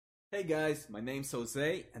Hey guys, my name's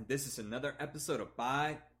Jose, and this is another episode of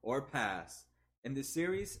Buy or Pass. In this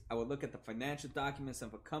series, I will look at the financial documents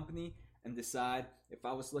of a company and decide if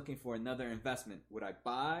I was looking for another investment, would I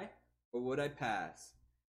buy or would I pass?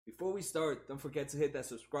 Before we start, don't forget to hit that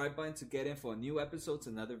subscribe button to get in for new episodes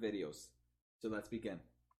and other videos. So let's begin.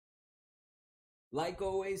 Like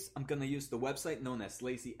always, I'm going to use the website known as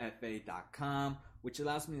lazyfa.com, which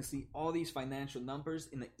allows me to see all these financial numbers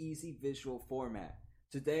in an easy visual format.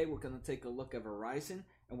 Today, we're going to take a look at Verizon,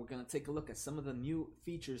 and we're going to take a look at some of the new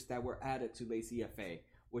features that were added to LazyFA,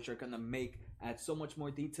 which are going to add so much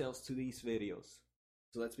more details to these videos.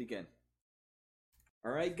 So let's begin.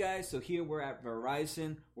 Alright guys, so here we're at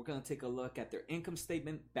Verizon. We're going to take a look at their income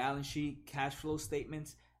statement, balance sheet, cash flow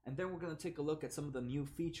statements, and then we're going to take a look at some of the new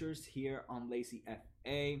features here on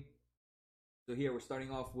LazyFA. So here we're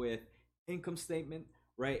starting off with income statement,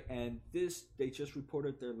 right? And they just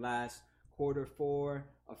reported their last quarter four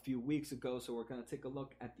a few weeks ago, so we're going to take a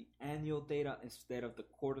look at the annual data instead of the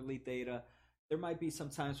quarterly data. There might be some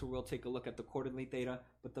times where we'll take a look at the quarterly data,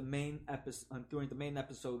 but during the main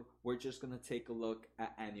episode, we're just going to take a look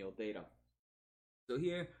at annual data. So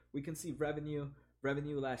here we can see revenue.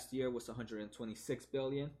 Revenue last year was 126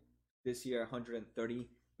 billion. This year, 130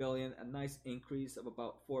 billion. A nice increase of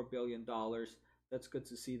about $4 billion. That's good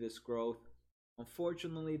to see this growth.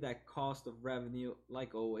 Unfortunately, that cost of revenue,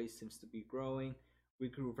 like always, seems to be growing. We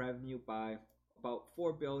grew revenue by about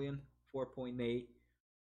 4 billion, 4.8.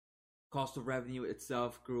 Cost of revenue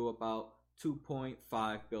itself grew about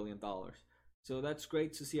 $2.5 billion. So that's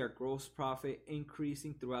great to see our gross profit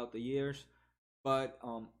increasing throughout the years. But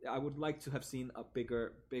I would like to have seen a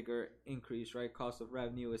bigger increase, right? Cost of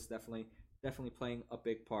revenue is definitely playing a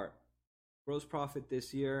big part. Gross profit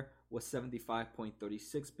this year was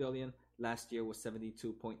 75.36 billion. Last year was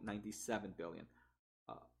 72.97 billion.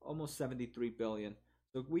 Almost 73 billion.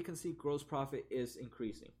 So we can see gross profit is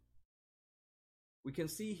increasing. We can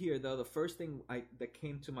see here though, the first thing that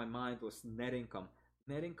came to my mind was net income.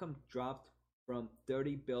 Net income dropped from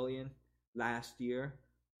 30 billion last year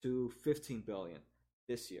to 15 billion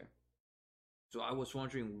this year. So I was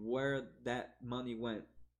wondering where that money went.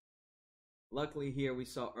 Luckily here we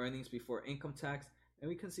saw earnings before income tax, and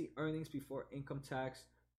we can see earnings before income tax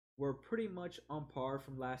were pretty much on par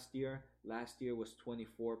from last year. Last year was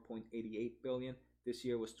 24.88 billion. This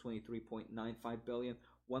year was 23.95 billion.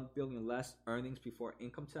 1 billion less earnings before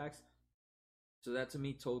income tax. So that to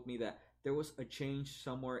me told me that there was a change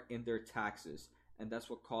somewhere in their taxes, and that's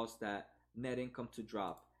what caused that net income to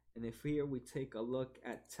drop. And if here we take a look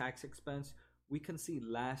at tax expense, we can see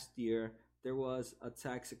last year there was a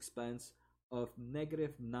tax expense of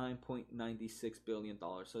negative $9.96 billion.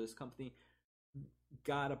 So this company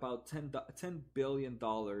got about $10 billion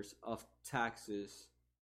of taxes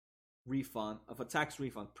refund, of a tax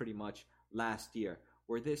refund pretty much last year,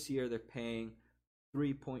 where this year they're paying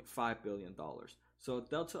 $3.5 billion. So a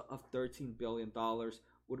delta of $13 billion,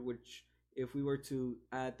 which if we were to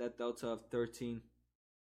add that delta of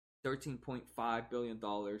 $13.5 billion,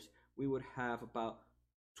 we would have about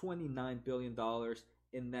 $29 billion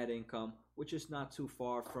in net income, which is not too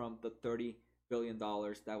far from the $30 billion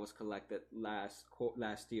that was collected last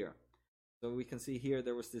year. So we can see here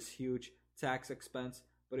there was this huge tax expense,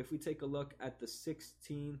 but if we take a look at the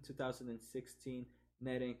 2016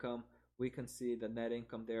 net income, we can see the net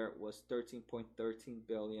income there was 13.13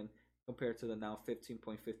 billion compared to the now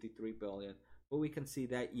 15.53 billion. But we can see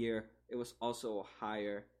that year it was also a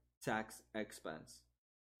higher tax expense.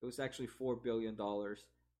 It was actually $4 billion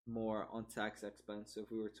more on tax expense. So if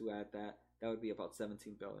we were to add that, that would be about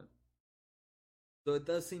 17 billion. So it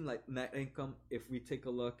does seem like net income, if we take a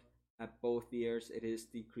look at both years, it is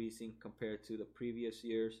decreasing compared to the previous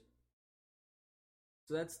years.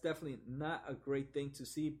 So that's definitely not a great thing to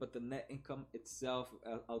see, but the net income itself,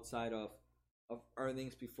 outside of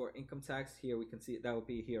earnings before income tax, here we can see that would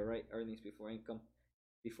be here, right? Earnings before income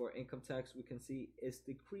tax, we can see it's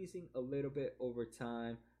decreasing a little bit over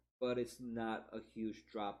time, but it's not a huge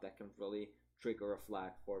drop that can really trigger a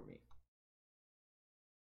flag for me.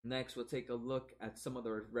 Next, we'll take a look at some of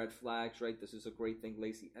the red flags, right? This is a great thing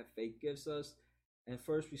LazyFA gives us. And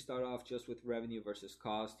first, we start off just with revenue versus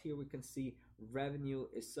cost. Here we can see revenue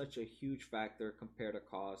is such a huge factor compared to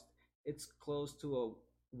cost. It's close to a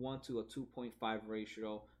 1 to a 2.5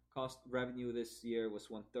 ratio. Cost revenue this year was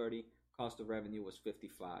 130. Cost of revenue was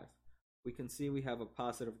 55. We can see we have a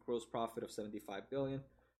positive gross profit of 75 billion.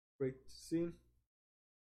 Great to see.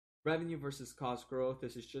 Revenue versus cost growth.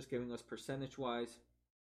 This is just giving us percentage-wise.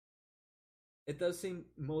 It does seem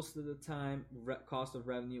most of the time cost of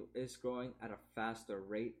revenue is growing at a faster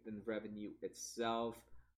rate than revenue itself.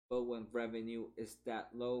 but when revenue is that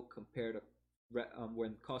low compared to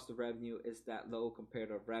when cost of revenue is that low compared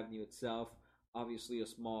to revenue itself, obviously a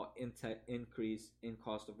small increase in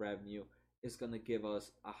cost of revenue is going to give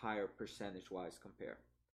us a higher percentage wise compare.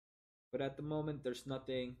 But at the moment, there's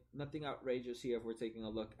nothing outrageous here if we're taking a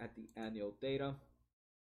look at the annual data.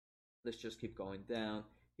 Let's just keep going down.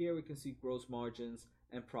 Here we can see gross margins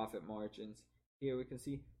and profit margins. Here we can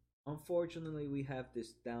see, unfortunately, we have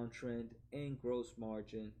this downtrend in gross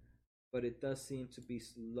margin, but it does seem to be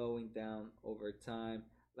slowing down over time.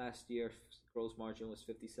 Last year, gross margin was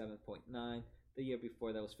 57.9. The year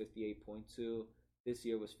before that was 58.2. This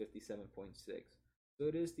year was 57.6. So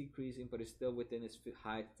it is decreasing, but it's still within its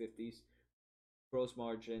high 50s gross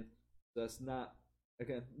margin. That's not,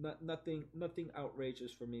 again, nothing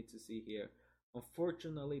outrageous for me to see here.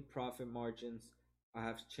 Unfortunately, profit margins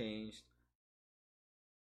have changed.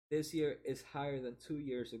 This year is higher than 2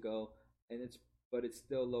 years ago, and it's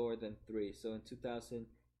still lower than 3. So in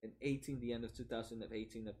 2018, the end of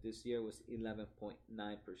 2018 of this year was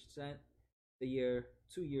 11.9%. The year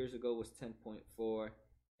 2 years ago was 10.4,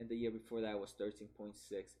 and the year before that was 13.6.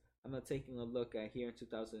 I'm not taking a look at here in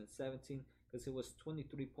 2017 because it was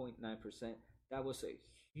 23.9%. That was a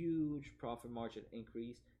huge profit margin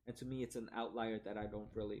increase, and to me, it's an outlier that I don't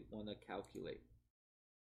really want to calculate.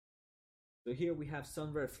 So here we have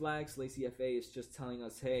some red flags. Lazy FA is just telling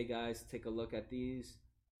us, hey guys, take a look at these,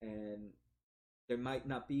 and there might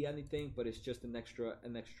not be anything, but it's just an extra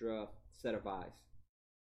set of eyes.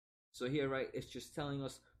 So here, right, it's just telling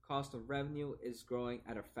us cost of revenue is growing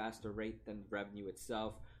at a faster rate than revenue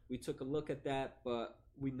itself. We took a look at that, but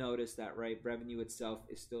we noticed that, right, revenue itself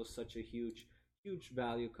is still such a huge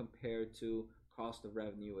value compared to cost of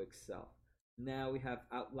revenue itself. Now we have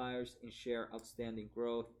outliers in share outstanding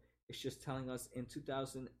growth. It's just telling us in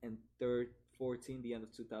 2014, the end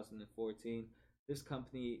of 2014, this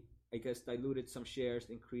company, I guess, diluted some shares,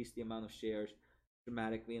 increased the amount of shares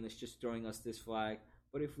dramatically, and it's just throwing us this flag.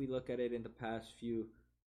 But if we look at it in the past few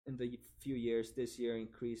years, this year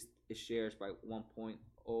increased its shares by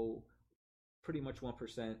 1.0, pretty much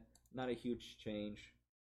 1%, not a huge change.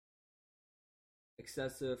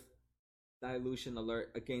 Excessive dilution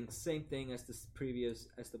alert, again, same thing as the previous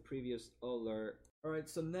alert. All right,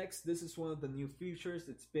 so next, this is one of the new features.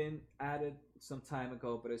 It's been added some time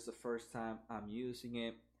ago, but it's the first time I'm using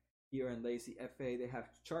it. Here in Lazy FA, they have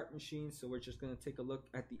chart machines, so we're just going to take a look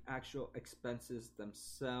at the actual expenses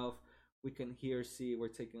themselves. We can here see we're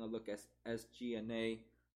taking a look at SG&A.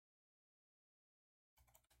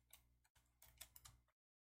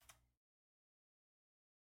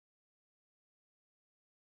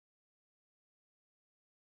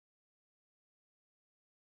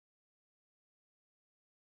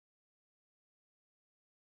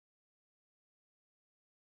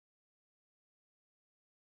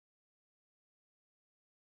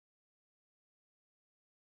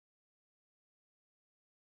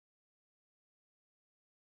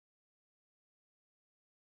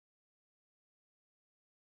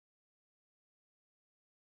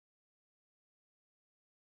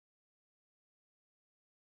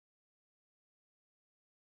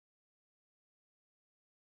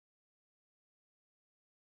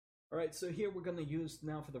 All right, so here we're going to use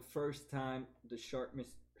now for the first time the chart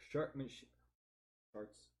machine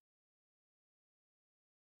charts.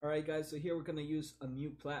 All right, guys, so here we're going to use a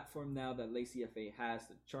new platform now that Lazy FA has,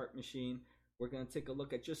 the chart machine. We're going to take a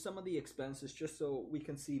look at just some of the expenses just so we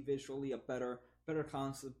can see visually a better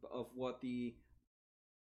concept of what the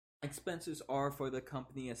expenses are for the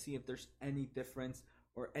company and see if there's any difference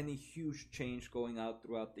or any huge change going out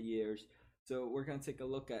throughout the years. So we're going to take a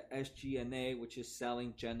look at SG&A, which is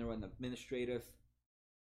selling, general, and administrative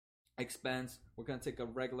expense. We're going to take a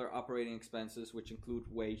regular operating expenses, which include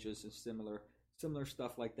wages and similar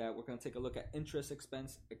stuff like that. We're going to take a look at interest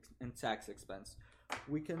expense and tax expense.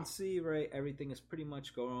 We can see, right, everything is pretty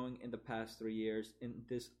much growing in the past 3 years in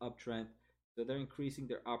this uptrend. So they're increasing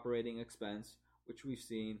their operating expense, which we've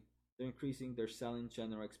seen. They're increasing their selling,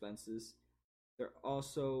 general expenses. They're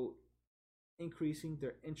also increasing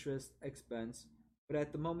their interest expense, but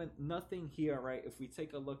at the moment, nothing here, right? If we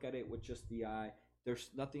take a look at it with just the eye,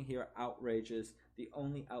 there's nothing here outrageous. The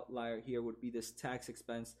only outlier here would be this tax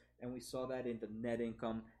expense, and we saw that in the net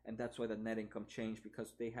income, and that's why the net income changed,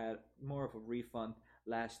 because they had more of a refund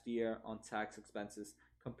last year on tax expenses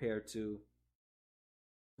compared to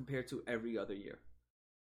every other year.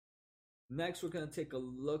 Next, we're going to take a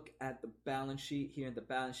look at the balance sheet. Here in the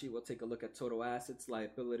balance sheet, we'll take a look at total assets,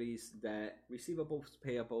 liabilities, debt, receivables,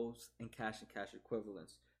 payables, and cash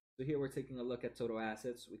equivalents. So here we're taking a look at total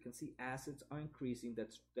assets. We can see assets are increasing.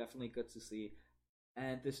 That's definitely good to see.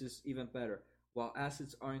 And this is even better. While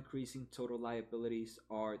assets are increasing, total liabilities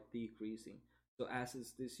are decreasing. So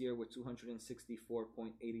assets this year were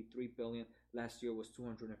 264.83 billion. Last year was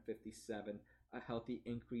 257, a healthy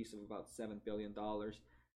increase of about $7 billion.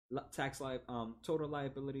 Total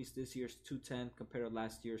liabilities this year's 210 compared to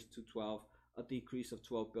last year's 212, a decrease of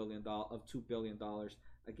 $2 billion.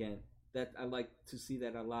 Again, that I like to see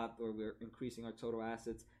that a lot, where we're increasing our total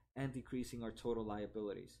assets and decreasing our total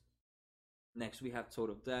liabilities. Next, we have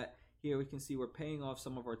total debt. Here we can see we're paying off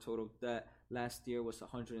some of our total debt. Last year was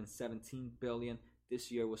 117 billion.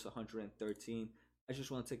 This year was 113. I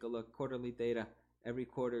just want to take a look. Quarterly data. Every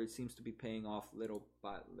quarter it seems to be paying off little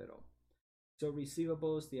by little. So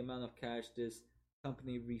receivables, the amount of cash this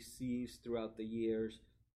company receives throughout the years,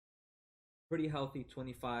 pretty healthy.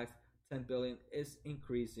 10 billion is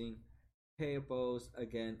increasing. Payables,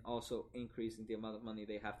 again, also increasing the amount of money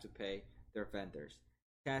they have to pay their vendors.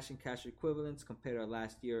 Cash and cash equivalents compared to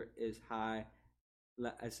last year is high.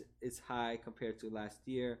 It's high compared to last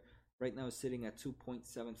year. Right now it's sitting at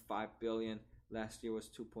 2.75 billion. Last year was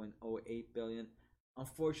 2.08 billion.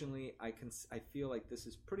 Unfortunately, I feel like this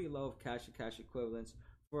is pretty low of cash and cash equivalents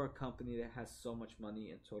for a company that has so much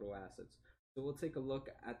money in total assets. So we'll take a look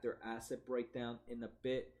at their asset breakdown in a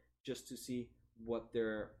bit, just to see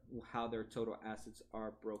how their total assets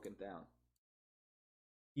are broken down.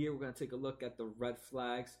 Here we're going to take a look at the red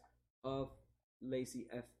flags of Lazy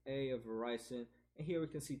FA of Verizon, and here we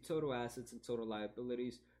can see total assets and total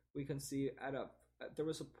liabilities. We can see there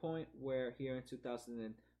was a point where here in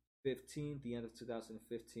 2015, the end of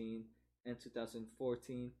 2015 and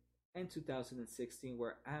 2014 and 2016,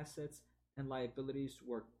 where assets and liabilities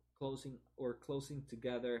were closing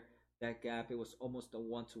together. That gap, it was almost a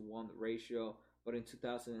 1-to-1 ratio, but in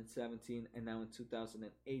 2017 and now in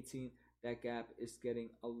 2018, that gap is getting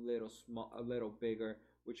a little bigger,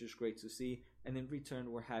 which is great to see. And in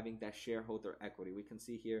return, we're having that shareholder equity. We can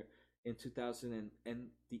see here in 2000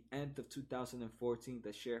 and the end of 2014,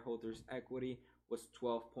 the shareholders equity was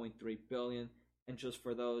 12.3 billion. And just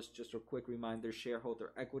a quick reminder,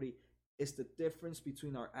 shareholder equity is the difference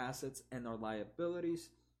between our assets and our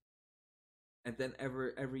liabilities. And then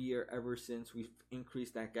every year ever since, we've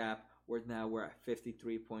increased that gap. We're at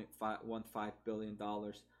 $53.15 billion,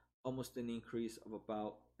 almost an increase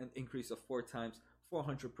of 4 times,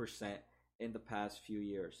 400% in the past few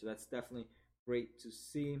years. So that's definitely great to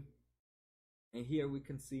see. And here we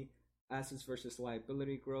can see assets versus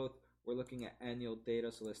liability growth. We're looking at annual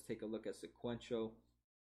data, so let's take a look at sequential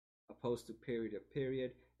opposed to period to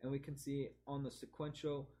period. And we can see on the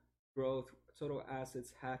sequential growth, total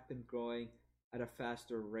assets have been growing at a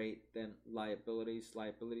faster rate than liabilities.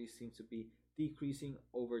 Liabilities seem to be decreasing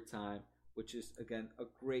over time, which is, again, a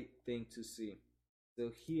great thing to see. So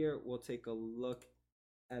here we'll take a look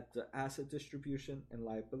at the asset distribution and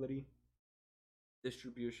liability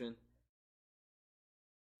distribution.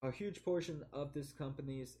 A huge portion of this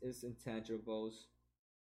company is intangibles,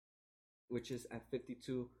 which is at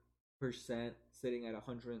 52%, sitting at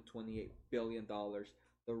 $128 billion.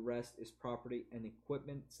 The rest is property and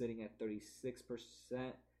equipment, sitting at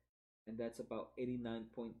 36%, and that's about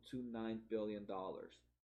 $89.29 billion.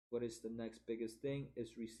 What is the next biggest thing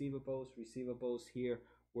is receivables. Receivables here,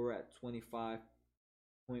 we're at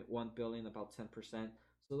 $25.1 billion, about 10%.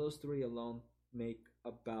 So those three alone make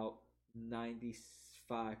about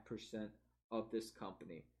 95% of this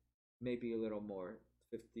company, maybe a little more,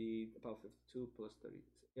 about 52 plus 30,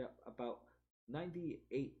 yeah, about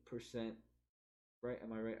 98%. Right?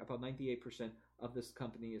 Am I right? About 98% of this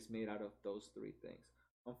company is made out of those three things.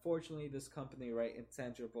 Unfortunately, this company, right,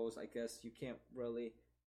 intangibles, I guess you can't really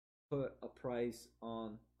put a price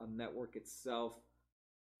on a network itself,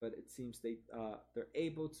 but it seems they're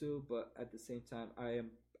able to. But at the same time, I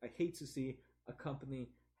hate to see a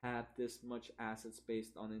company have this much assets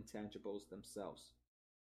based on intangibles themselves.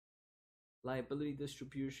 Liability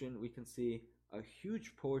distribution, we can see a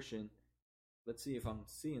huge portion. Let's see if I'm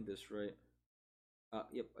seeing this right.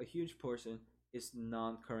 A huge portion is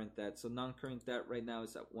non-current debt. So non-current debt right now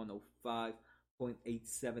is at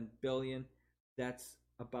 105.87 billion. That's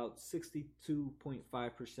about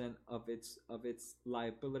 62.5% of its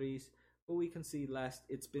liabilities. But we can see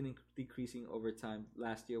it's been decreasing over time.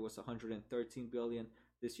 Last year was 113 billion.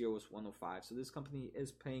 This year was 105. So this company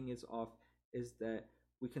is paying its off. Is that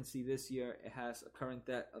we can see this year it has a current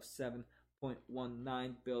debt of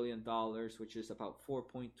 $7.19 billion, which is about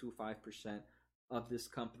 4.25% of this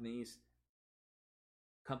company's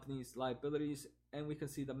liabilities. And we can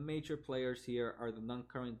see the major players here are the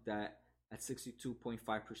non-current debt at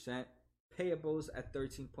 62.5%, payables at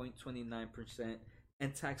 13.29%,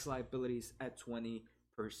 and tax liabilities at 20%.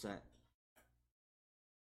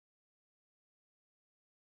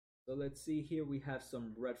 So let's see here. We have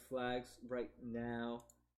some red flags right now.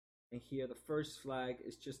 And here the first flag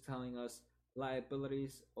is just telling us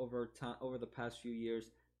liabilities over time, over the past few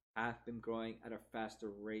years, have been growing at a faster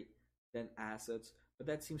rate than assets. But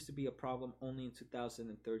that seems to be a problem only in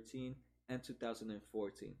 2013 and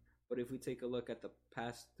 2014. But if we take a look at the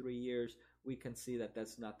past 3 years, we can see that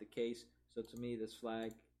that's not the case. So to me, this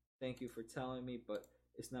flag, thank you for telling me, but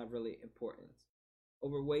it's not really important.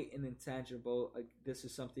 Overweight and intangible, this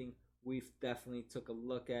is something we've definitely took a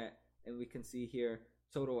look at, and we can see here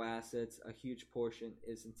total assets, a huge portion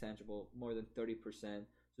is intangible, more than 30%.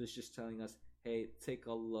 So it's just telling us, hey, take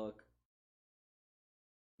a look,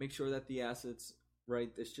 make sure that the assets,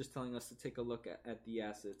 right, it's just telling us to take a look at the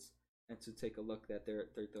assets and to take a look that they're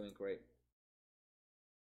doing great.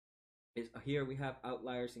 Here we have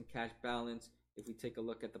outliers in cash balance. If we take a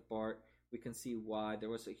look at the bar, we can see why there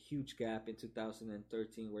was a huge gap in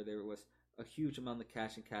 2013 where there was a huge amount of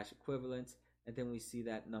cash and cash equivalents, and then we see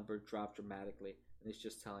that number drop dramatically, and it's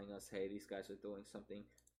just telling us, hey, these guys are doing something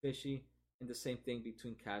fishy. And the same thing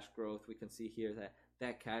between cash growth, we can see here that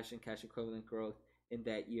that cash and cash equivalent growth in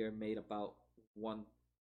that year made about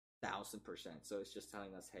 1,000%. So it's just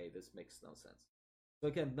telling us, hey, this makes no sense. So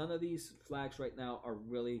again, none of these flags right now are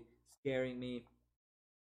really scaring me.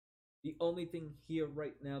 The only thing here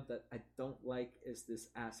right now that I don't like is this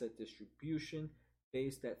asset distribution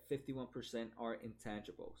based at 51% are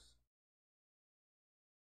intangibles.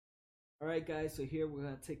 Alright guys, so here we're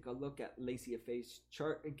going to take a look at Lazy FA's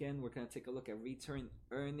chart again. We're going to take a look at return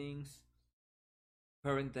earnings,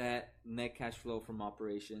 current debt, net cash flow from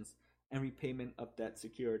operations, and repayment of debt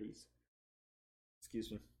securities.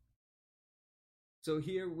 Excuse me. So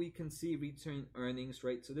here we can see return earnings,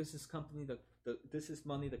 right? So this is this is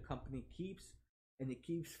money the company keeps, and it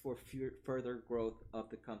keeps for further growth of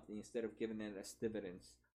the company instead of giving it as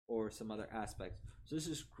dividends or some other aspects. So this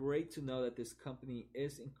is great to know that this company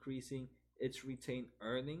is increasing its retained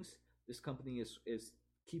earnings. This company is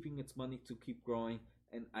keeping its money to keep growing,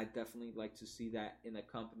 and I definitely like to see that in a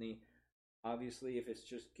company. Obviously, if it's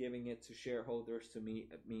just giving it to shareholders, to me,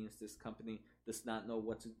 it means this company does not know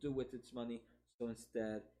what to do with its money. So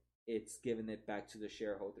instead, it's giving it back to the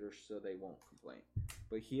shareholders so they won't complain.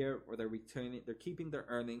 But here, where they're keeping their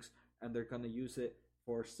earnings, and they're going to use it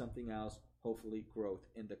for something else, hopefully growth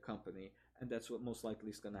in the company. And that's what most likely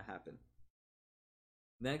is going to happen.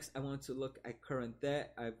 Next, I wanted to look at current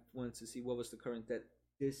debt. I wanted to see what was the current debt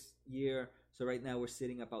this year. So right now we're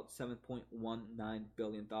sitting about $7.19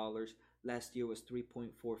 billion. Last year was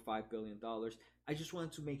 $3.45 billion. I just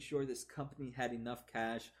wanted to make sure this company had enough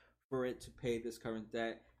cash for it to pay this current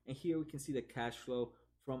debt. And here we can see the cash flow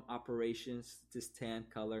from operations, this tan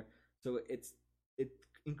color. So it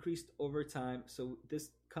increased over time. So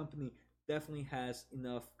this company definitely has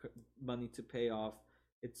enough money to pay off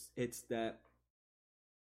its debt.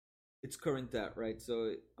 It's current debt, right?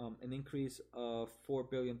 So an increase of $4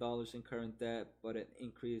 billion in current debt, but an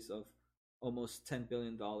increase of almost $10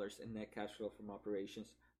 billion in net cash flow from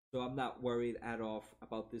operations. So I'm not worried at all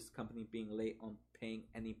about this company being late on paying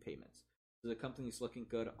any payments. So the company is looking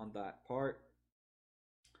good on that part.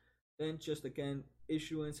 Then just again,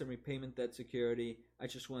 issuance and repayment debt security. I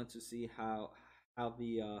just wanted to see how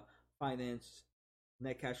the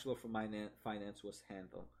net cash flow from finance was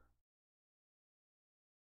handled.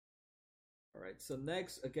 All right, so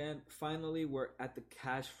next, again, finally, we're at the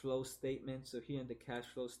cash flow statement. So here in the cash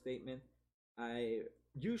flow statement, I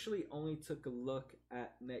usually only took a look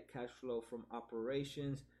at net cash flow from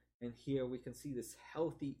operations. And here we can see this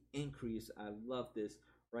healthy increase. I love this,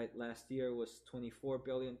 right? Last year was 24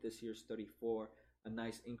 billion. This year's 34. A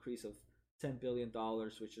nice increase of $10 billion,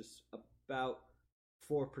 which is about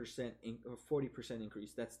 4% or 40%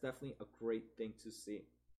 increase. That's definitely a great thing to see.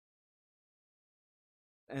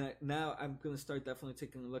 And now I'm going to start definitely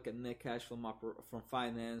taking a look at net cash from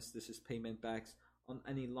finance. This is payment backs on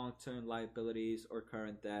any long-term liabilities or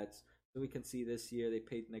current debts. So we can see this year they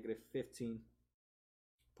paid negative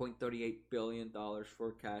 $15.38 billion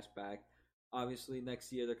for cash back. Obviously,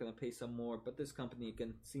 next year they're going to pay some more, but this company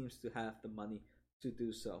again seems to have the money to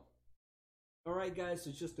do so. All right, guys,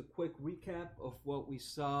 so just a quick recap of what we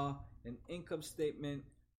saw. An income statement.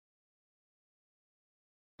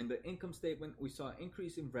 In the income statement, we saw an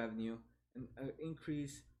increase in revenue, an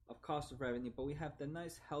increase of cost of revenue, but we have the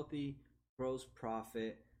nice healthy gross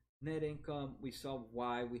profit, net income. We saw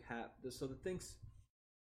why we have this. So the things.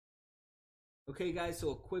 Okay, guys, so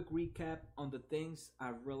a quick recap on the things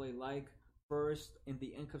I really like. First, in the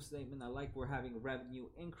income statement, I like we're having revenue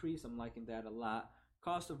increase. I'm liking that a lot.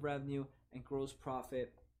 Cost of revenue and gross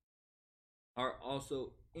profit are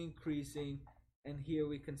also increasing. And here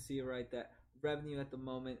we can see, right, that revenue at the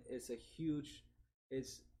moment is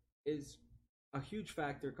is is a huge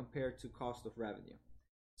factor compared to cost of revenue.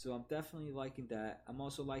 So I'm definitely liking that. I'm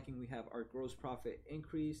also liking we have our gross profit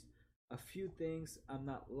increase. A few things I'm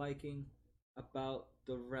not liking about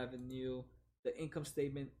the revenue. The income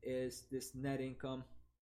statement is this net income.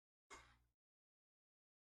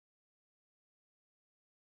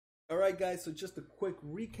 All right, guys, so just a quick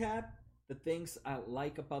recap. The things I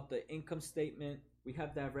like about the income statement, we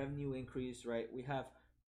have that revenue increase, right? We have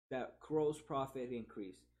that gross profit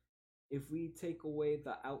increase. If we take away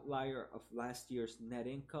the outlier of last year's net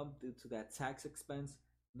income due to that tax expense,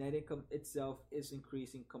 net income itself is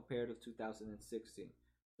increasing compared to 2016.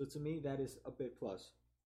 So to me, that is a big plus.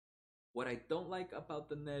 What I don't like about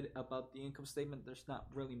the income statement, there's not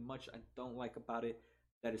really much I don't like about it.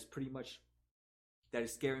 That is pretty much that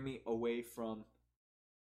is scaring me away from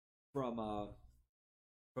uh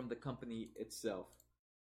from the company itself.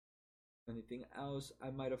 Anything else I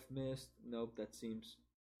might have missed? Nope, that seems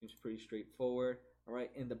pretty straightforward. All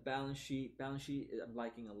right, in the balance sheet I'm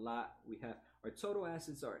liking a lot. We have our total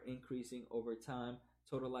assets are increasing over time.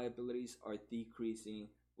 Total liabilities are decreasing,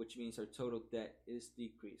 which means our total debt is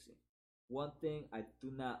decreasing. One thing I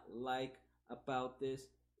do not like about this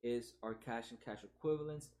is our cash and cash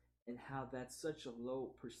equivalents and how that's such a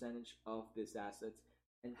low percentage of these assets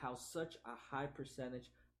and how such a high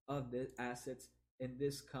percentage of the assets in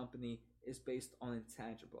this company is based on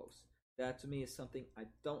intangibles. That to me is something I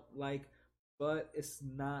don't like, but it's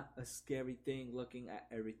not a scary thing looking at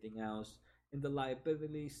everything else. In the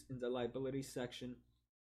liabilities section,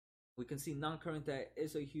 we can see non-current debt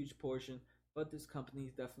is a huge portion, but this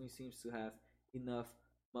company definitely seems to have enough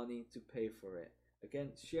money to pay for it.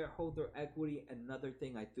 Again, shareholder equity, another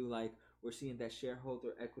thing I do like. We're seeing that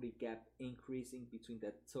shareholder equity gap increasing between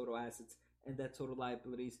that total assets and that total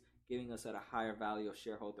liabilities, giving us at a higher value of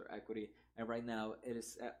shareholder equity. And right now, it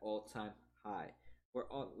is at all-time high. We're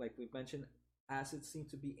all, like we mentioned, assets seem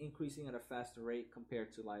to be increasing at a faster rate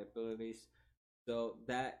compared to liabilities. So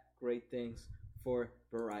that great things for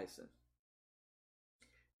Verizon.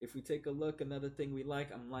 If we take a look, another thing we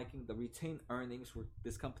like, I'm liking the retained earnings where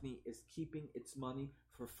this company is keeping its money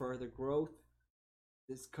for further growth.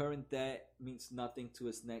 This current debt means nothing to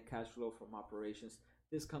its net cash flow from operations.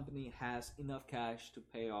 This company has enough cash to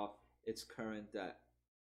pay off its current debt.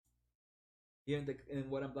 Here in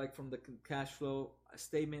what I'm like from the cash flow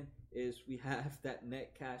statement is we have that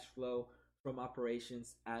net cash flow from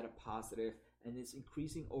operations at a positive and it's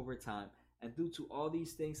increasing over time. And due to all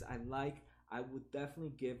these things I would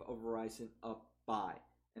definitely give a Verizon a buy.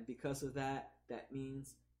 And because of that, that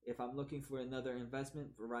means if I'm looking for another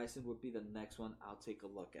investment, Verizon would be the next one I'll take a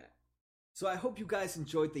look at. So I hope you guys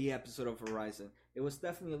enjoyed the episode of Verizon. It was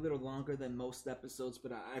definitely a little longer than most episodes,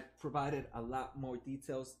 but I provided a lot more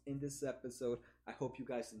details in this episode. I hope you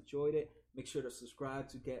guys enjoyed it. Make sure to subscribe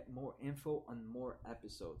to get more info on more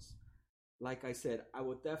episodes. Like I said, I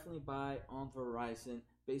would definitely buy on Verizon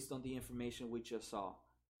based on the information we just saw.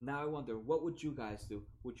 Now I wonder, what would you guys do?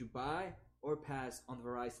 Would you buy or pass on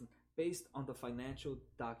Verizon based on the financial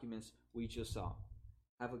documents we just saw?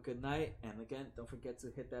 Have a good night, and again, don't forget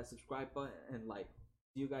to hit that subscribe button and like.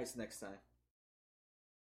 See you guys next time.